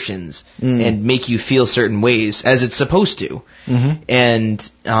emotions and make you feel certain ways, as it's supposed to. Mm-hmm.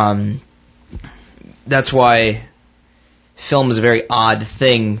 And that's why film is a very odd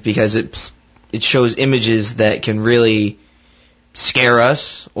thing, because it shows images that can really scare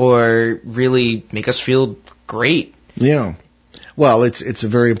us or really make us feel great. Yeah. Well, it's a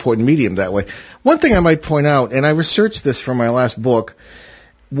very important medium that way. One thing I might point out, and I researched this for my last book,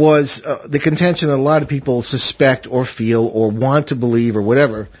 was the contention that a lot of people suspect or feel or want to believe or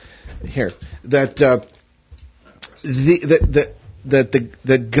whatever that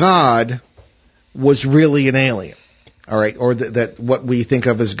God was really an alien. All right, or that what we think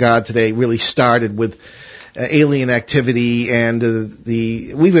of as God today really started with alien activity, and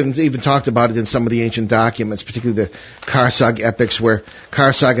we've even talked about it in some of the ancient documents, particularly the Karsag epics, where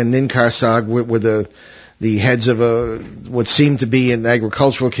Karsag and Ninkarsag were the heads of what seemed to be an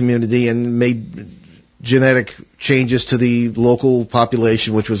agricultural community, and made genetic changes to the local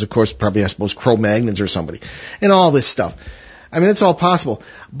population, which was, of course, probably, I suppose, Cro-Magnons or somebody, and all this stuff. I mean, it's all possible.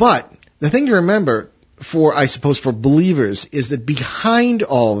 But the thing to remember for believers is that behind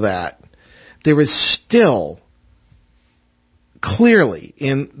all that, there is still clearly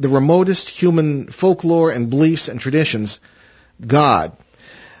in the remotest human folklore and beliefs and traditions, God.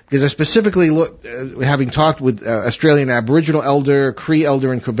 Because I specifically look, having talked with Australian Aboriginal elder, Cree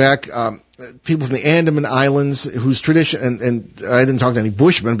elder in Quebec, people from the Andaman Islands, whose tradition, and I didn't talk to any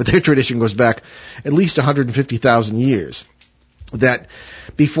Bushmen, but their tradition goes back at least 150,000 years. That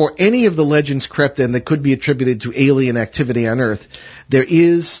before any of the legends crept in that could be attributed to alien activity on Earth, there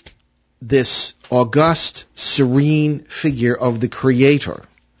is this august, serene figure of the Creator,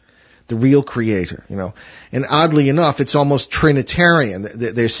 the real Creator, And oddly enough, it's almost Trinitarian.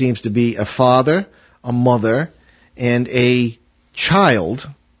 There seems to be a father, a mother, and a child,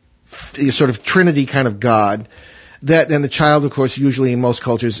 a sort of Trinity kind of God. And the child, of course, usually in most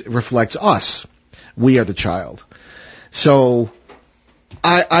cultures reflects us. We are the child. So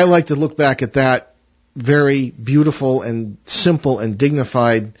I like to look back at that very beautiful and simple and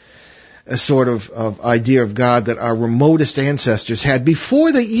dignified sort of idea of God that our remotest ancestors had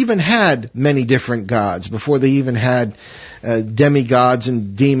before they even had many different gods, before they even had demigods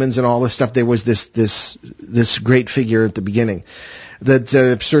and demons and all this stuff. There was this great figure at the beginning that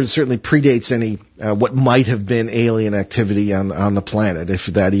certainly predates any what might have been alien activity on the planet, if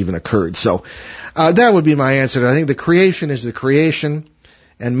that even occurred. So that would be my answer. I think the creation is the creation,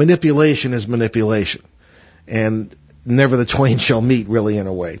 and manipulation is manipulation, and never the twain shall meet, really, in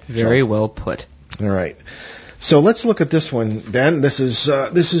a way. Very well put. All right. So let's look at this one, Ben. This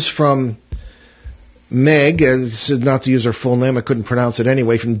is from Meg. This is not to use her full name. I couldn't pronounce it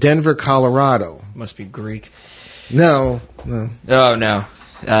anyway. From Denver, Colorado. Must be Greek. No. Oh, no.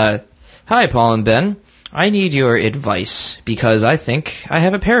 Hi, Paul and Ben. I need your advice because I think I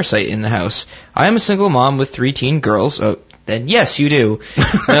have a parasite in the house. I am a single mom with 3 teen girls. Oh, then yes, you do.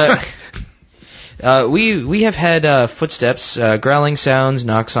 We have had footsteps, growling sounds,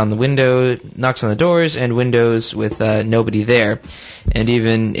 knocks on the doors, and windows with nobody there, and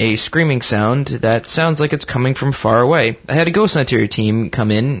even a screaming sound that sounds like it's coming from far away. I had a ghost hunter team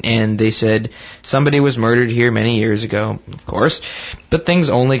come in, and they said somebody was murdered here many years ago, of course, but things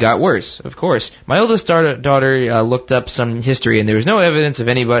only got worse, of course. My oldest daughter looked up some history, and there was no evidence of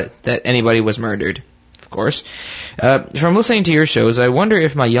anybody was murdered. Of course. From listening to your shows, I wonder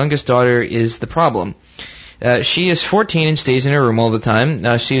if my youngest daughter is the problem. She is 14 and stays in her room all the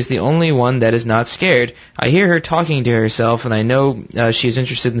time. She is the only one that is not scared. I hear her talking to herself, and I know she is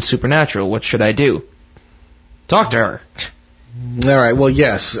interested in the supernatural. What should I do? Talk to her. All right. Well,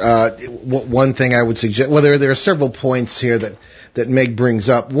 yes. One thing I would suggest. Well, there are several points here that Meg brings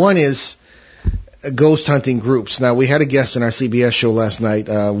up. One is ghost hunting groups. Now, we had a guest in our CBS show last night,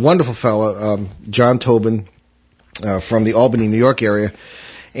 a wonderful fellow, John Tobin, from the Albany, New York area,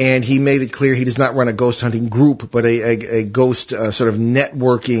 and he made it clear he does not run a ghost hunting group, but a ghost sort of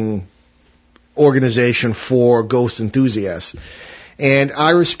networking organization for ghost enthusiasts. And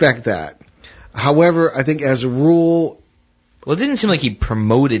I respect that. However, I think as a rule... Well, it didn't seem like he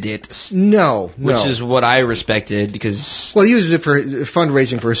promoted it. No. Which is what I respected, because... Well, he uses it for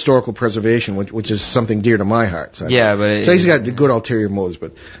fundraising for historical preservation, which is something dear to my heart. So yeah, but... So he's got the good ulterior motives.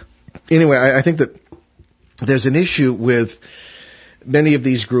 But anyway, I think that there's an issue with many of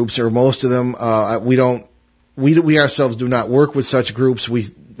these groups, or most of them. We ourselves do not work with such groups. We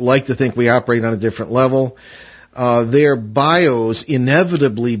like to think we operate on a different level. Their bios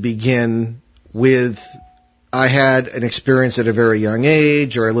inevitably begin with... I had an experience at a very young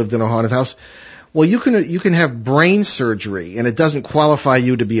age, or I lived in a haunted house. Well, you can have brain surgery, and it doesn't qualify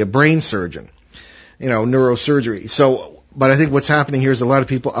you to be a brain surgeon, neurosurgery. So, but I think what's happening here is a lot of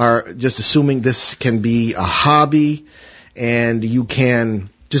people are just assuming this can be a hobby, and you can,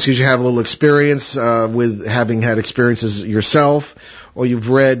 just because you have a little experience with having had experiences yourself, or you've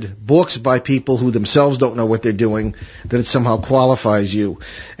read books by people who themselves don't know what they're doing, that it somehow qualifies you.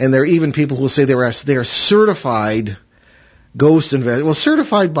 And there are even people who will say they are certified ghost investigators. Well,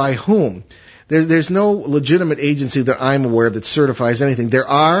 certified by whom? There's no legitimate agency that I'm aware of that certifies anything. There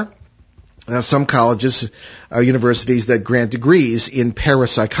are some colleges, universities that grant degrees in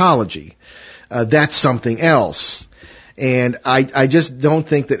parapsychology. That's something else. And I just don't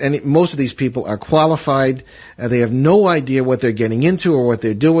think that most of these people are qualified. They have no idea what they're getting into or what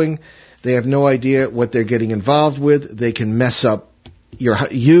they're doing. They have no idea what they're getting involved with. They can mess up your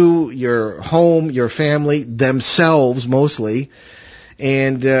home, your family, themselves mostly.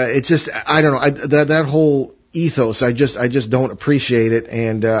 And it's just, I don't know, that whole ethos. I just don't appreciate it,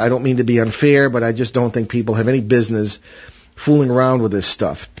 and I don't mean to be unfair, but I just don't think people have any business fooling around with this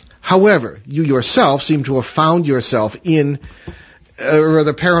stuff. However, you yourself seem to have found yourself in, or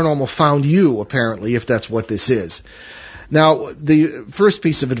the paranormal found you, apparently, if that's what this is. Now, the first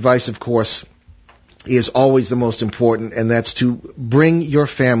piece of advice, of course, is always the most important, and that's to bring your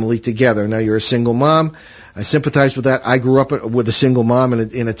family together. Now, you're a single mom. I sympathize with that. I grew up with a single mom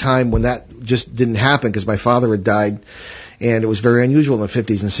in a time when that just didn't happen because my father had died, and it was very unusual in the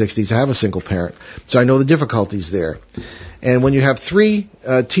 50s and 60s to have a single parent. So I know the difficulties there. And when you have 3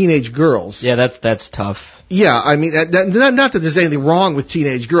 teenage girls... Yeah, that's tough. Yeah, I mean, not that there's anything wrong with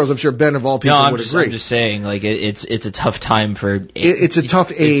teenage girls. I'm sure Ben of all people would agree. I'm just saying, like, it's a tough time for... It's a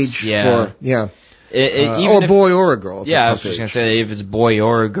tough age for... Yeah. Or a boy or a girl. Yeah, I was just going to say, if it's a boy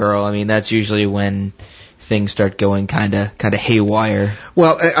or a girl, I mean, that's usually when things start going kind of haywire.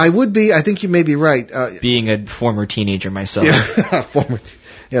 Well, I think you may be right. Being a former teenager myself.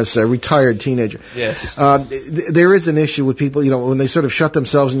 Yeah, a retired teenager. Yes. There is an issue with people, when they sort of shut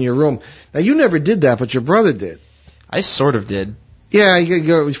themselves in your room. Now, you never did that, but your brother did. I sort of did. Yeah, you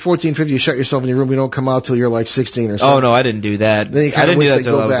go 14, 15, you shut yourself in your room, you don't come out till you're like 16 or something. Oh, no, I didn't do that. I didn't do that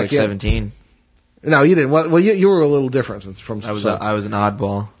until I was like 17. No, you didn't. Well, you were a little different from. I was an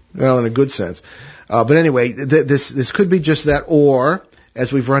oddball. Well, in a good sense. But anyway, this could be just that, or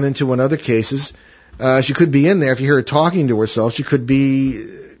as we've run into in other cases, she could be in there. If you hear her talking to herself, she could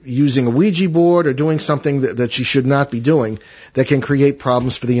be using a Ouija board or doing something that she should not be doing that can create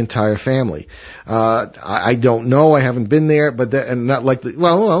problems for the entire family. I don't know. I haven't been there, but and not like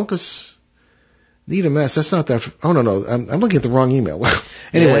because. Need a mess. That's not that. Oh no. I'm looking at the wrong email.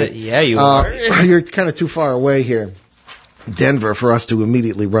 Anyway, yeah, you are. You're kind of too far away here, Denver, for us to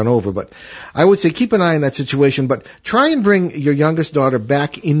immediately run over. But I would say keep an eye on that situation. But try and bring your youngest daughter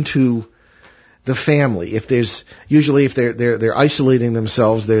back into the family. If they're isolating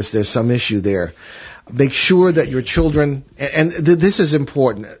themselves, there's some issue there. Make sure that your children, and this is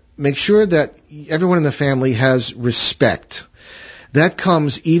important. Make sure that everyone in the family has respect. That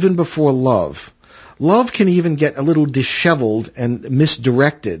comes even before love. Love can even get a little disheveled and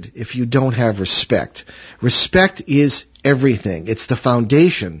misdirected if you don't have respect. Respect is everything. It's the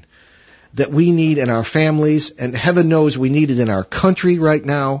foundation that we need in our families, and heaven knows we need it in our country right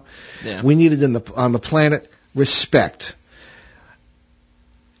now. Yeah. We need it on the planet. Respect.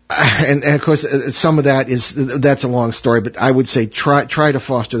 And of course, some of that's a long story, but I would say try to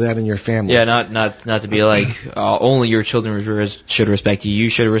foster that in your family. Yeah, not to be like, only your children should respect you. You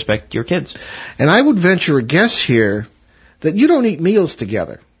should respect your kids. And I would venture a guess here that you don't eat meals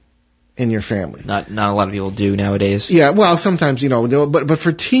together in your family. Not a lot of people do nowadays. Yeah, well, sometimes, but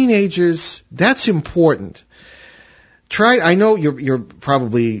for teenagers, that's important. I know you're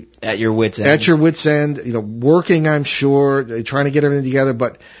probably at your wit's end. At your wit's end, working, I'm sure, trying to get everything together,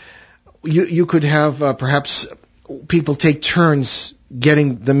 but you could have perhaps people take turns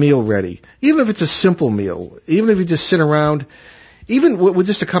getting the meal ready. Even if it's a simple meal, even if you just sit around, even with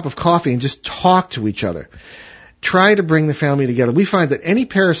just a cup of coffee and just talk to each other. Try to bring the family together. We find that any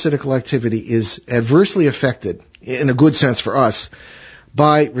parasitical activity is adversely affected, in a good sense for us,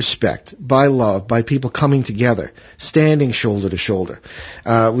 by respect, by love, by people coming together, standing shoulder to shoulder.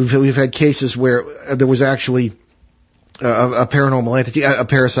 We've had cases where there was actually a paranormal entity, a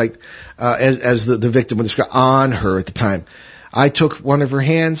parasite, as the victim would describe, on her at the time. I took one of her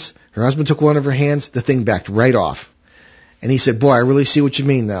hands, her husband took one of her hands, the thing backed right off. And he said, boy, I really see what you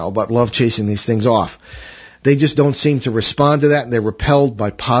mean now about love chasing these things off. They just don't seem to respond to that, and they're repelled by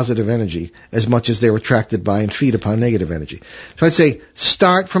positive energy as much as they're attracted by and feed upon negative energy. So I'd say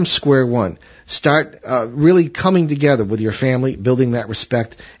start from square one. Start really coming together with your family, building that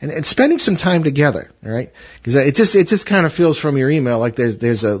respect, and spending some time together. All right, because it just kind of feels from your email like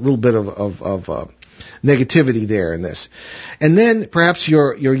there's a little bit of negativity there in this. And then perhaps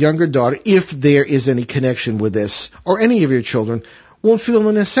your younger daughter, if there is any connection with this, or any of your children, won't feel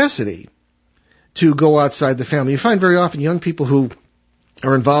the necessity to go outside the family. You find very often young people who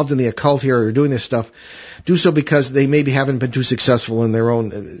are involved in the occult here or are doing this stuff do so because they maybe haven't been too successful in their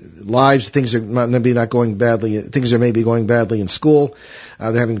own lives. Things are maybe not going badly. Things are maybe going badly in school.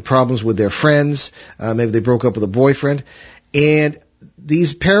 They're having problems with their friends. Maybe they broke up with a boyfriend. And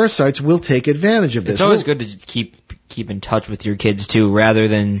these parasites will take advantage of this. It's always good to keep in touch with your kids too, rather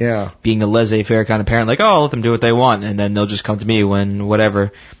than being a laissez-faire kind of parent, like, oh, I'll let them do what they want, and then they'll just come to me when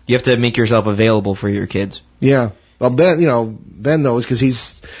whatever. You have to make yourself available for your kids. Yeah. Well, Ben knows, because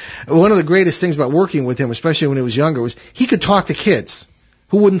he's one of the greatest things about working with him, especially when he was younger, was he could talk to kids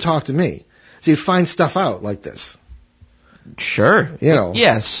who wouldn't talk to me. So he'd find stuff out like this. Sure. You know.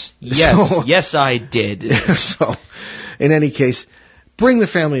 Yes, So- yes, I did. So, in any case, bring the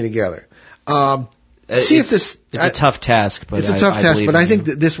family together. See if this. It's a tough task, but It's a tough task, believe but in I you. think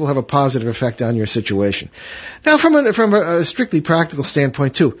that this will have a positive effect on your situation. Now, from a strictly practical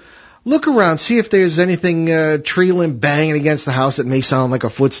standpoint too, look around, see if there's anything tree limb banging against the house that may sound like a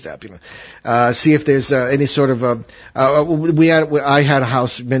footstep. See if there's any sort of I had a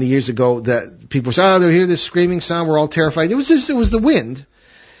house many years ago that people said, they hear this screaming sound, we're all terrified. It was the wind.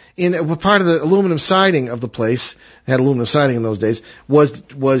 In part of the aluminum siding of the place, it had aluminum siding in those days, was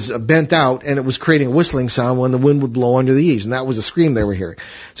bent out, and it was creating a whistling sound when the wind would blow under the eaves, and that was the scream they were hearing.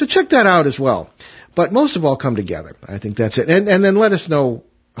 So check that out as well. But most of all, come together. I think that's it. And then let us know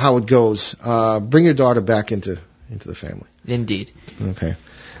how it goes. Bring your daughter back into the family. Indeed. Okay.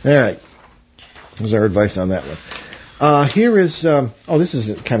 All right. Here's our advice on that one. Here is, this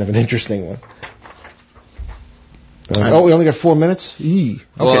is kind of an interesting one. We only got 4 minutes? Okay.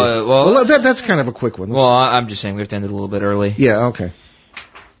 Well, that's kind of a quick one. I'm just saying we have to end it a little bit early. Yeah, okay.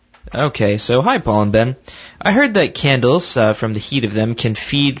 Okay, so hi, Paul and Ben. I heard that candles, from the heat of them, can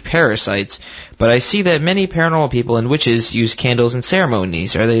feed parasites, but I see that many paranormal people and witches use candles in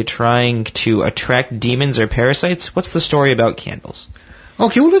ceremonies. Are they trying to attract demons or parasites? What's the story about candles?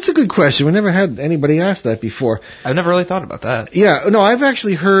 Okay, well, that's a good question. We never had anybody ask that before. I've never really thought about that. Yeah, no, I've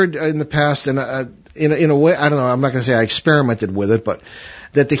actually heard in the past, and in a way, I don't know, I'm not going to say I experimented with it, but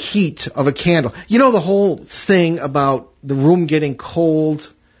that the heat of a candle, the whole thing about the room getting cold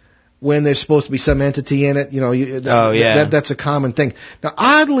when there's supposed to be some entity in it, that's a common thing. Now,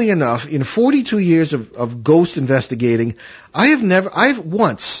 oddly enough, in 42 years of ghost investigating, I've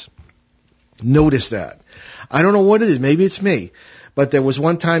once noticed that. I don't know what it is, maybe it's me, but there was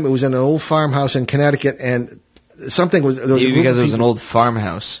one time, it was in an old farmhouse in Connecticut, and something was, there was Maybe because it was an old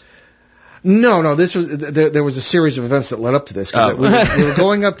farmhouse. No, this was, there was a series of events that led up to this. We were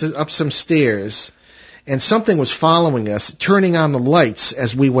going up some stairs, and something was following us, turning on the lights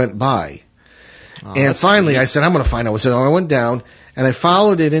as we went by. And finally, I said, I'm going to find out. So I went down, and I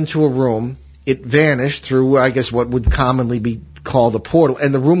followed it into a room. It vanished through, I guess, what would commonly be called a portal,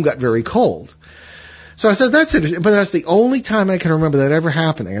 and the room got very cold. So I said, that's interesting, but that's the only time I can remember that ever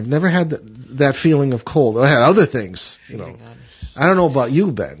happening. I've never had that feeling of cold. I had other things, I don't know about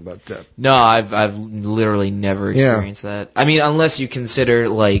you, Ben, but no, I've literally never experienced that. I mean, unless you consider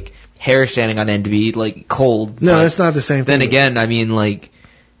like hair standing on end to be like cold. No, that's not the same thing. Then again, I mean, like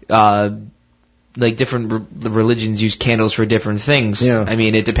different religions use candles for different things. Yeah. I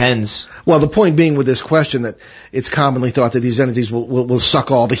mean, it depends. Well, the point being with this question that it's commonly thought that these entities will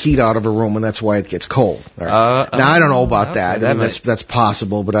suck all the heat out of a room, and that's why it gets cold. Right? Now, I don't know about that. I mean, that's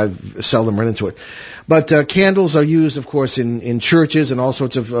possible, but I've seldom run into it. But candles are used, of course, in churches and all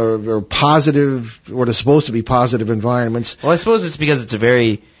sorts of positive, what are supposed to be positive environments. Well, I suppose it's because it's a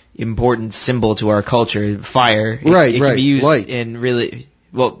very important symbol to our culture. Fire, it can be used light. in really.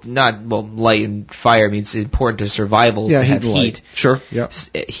 Light and fire means it's important to survival. Yeah, to have heat. Heat. Sure, yeah.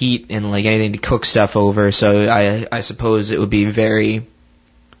 Heat and like anything to cook stuff over. So I suppose it would be very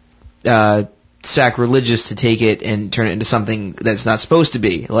sacrilegious to take it and turn it into something that's not supposed to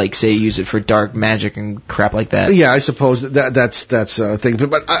be. Like, say, use it for dark magic and crap like that. Yeah, I suppose that's a thing.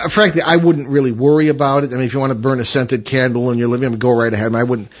 But frankly, I wouldn't really worry about it. I mean, if you want to burn a scented candle in your living room, go right ahead. I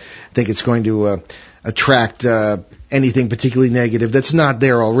wouldn't think it's going to attract anything particularly negative that's not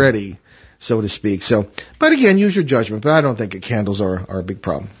there already, so to speak. So, but again, use your judgment. But I don't think candles are a big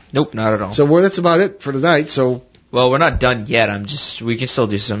problem. Nope, not at all. So that's about it for tonight. So, well, we're not done yet. We can still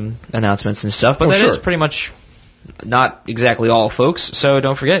do some announcements and stuff, but that is pretty much not exactly all, folks. So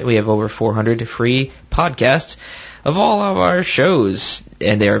don't forget, we have over 400 free podcasts of all of our shows,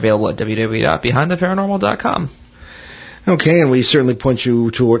 and they are available at www.behindtheparanormal.com. Okay, and we certainly point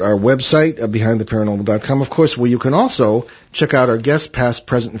you toward our website, behindtheparanormal.com, of course, where you can also check out our guests, past,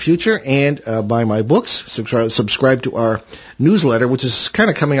 present, and future, and buy my books, subscribe to our newsletter, which is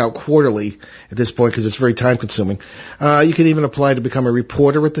kind of coming out quarterly at this point because it's very time-consuming. You can even apply to become a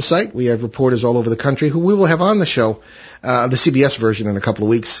reporter at the site. We have reporters all over the country who we will have on the show, the CBS version in a couple of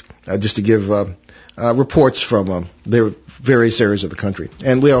weeks, just to give reports from their various areas of the country.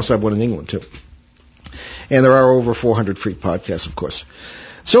 And we also have one in England, too. And there are over 400 free podcasts, of course.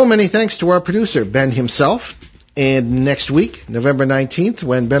 So many thanks to our producer, Ben himself. And next week, November 19th,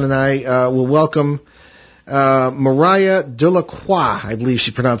 when Ben and I will welcome Mariah Delacroix, I believe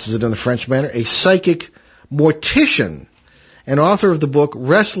she pronounces it in the French manner, a psychic mortician and author of the book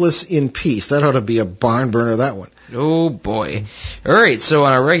Restless in Peace. That ought to be a barn burner, that one. Oh, boy. All right, so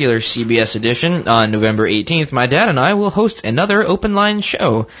on our regular CBS edition on November 18th, my dad and I will host another open line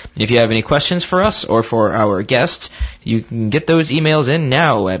show. If you have any questions for us or for our guests, you can get those emails in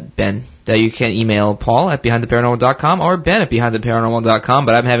now at Ben. You can email Paul at BehindTheParanormal.com or Ben at BehindTheParanormal.com,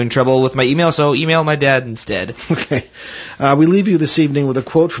 but I'm having trouble with my email, so email my dad instead. Okay. We leave you this evening with a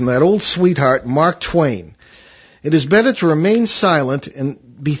quote from that old sweetheart, Mark Twain. It is better to remain silent and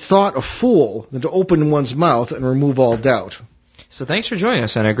be thought a fool than to open one's mouth and remove all doubt. So thanks for joining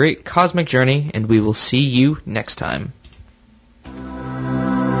us on a great cosmic journey, and we will see you next time.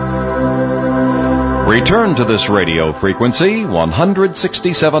 Return to this radio frequency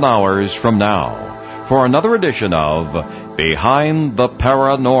 167 hours from now for another edition of Behind the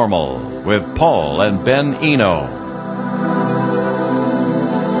Paranormal with Paul and Ben Eno.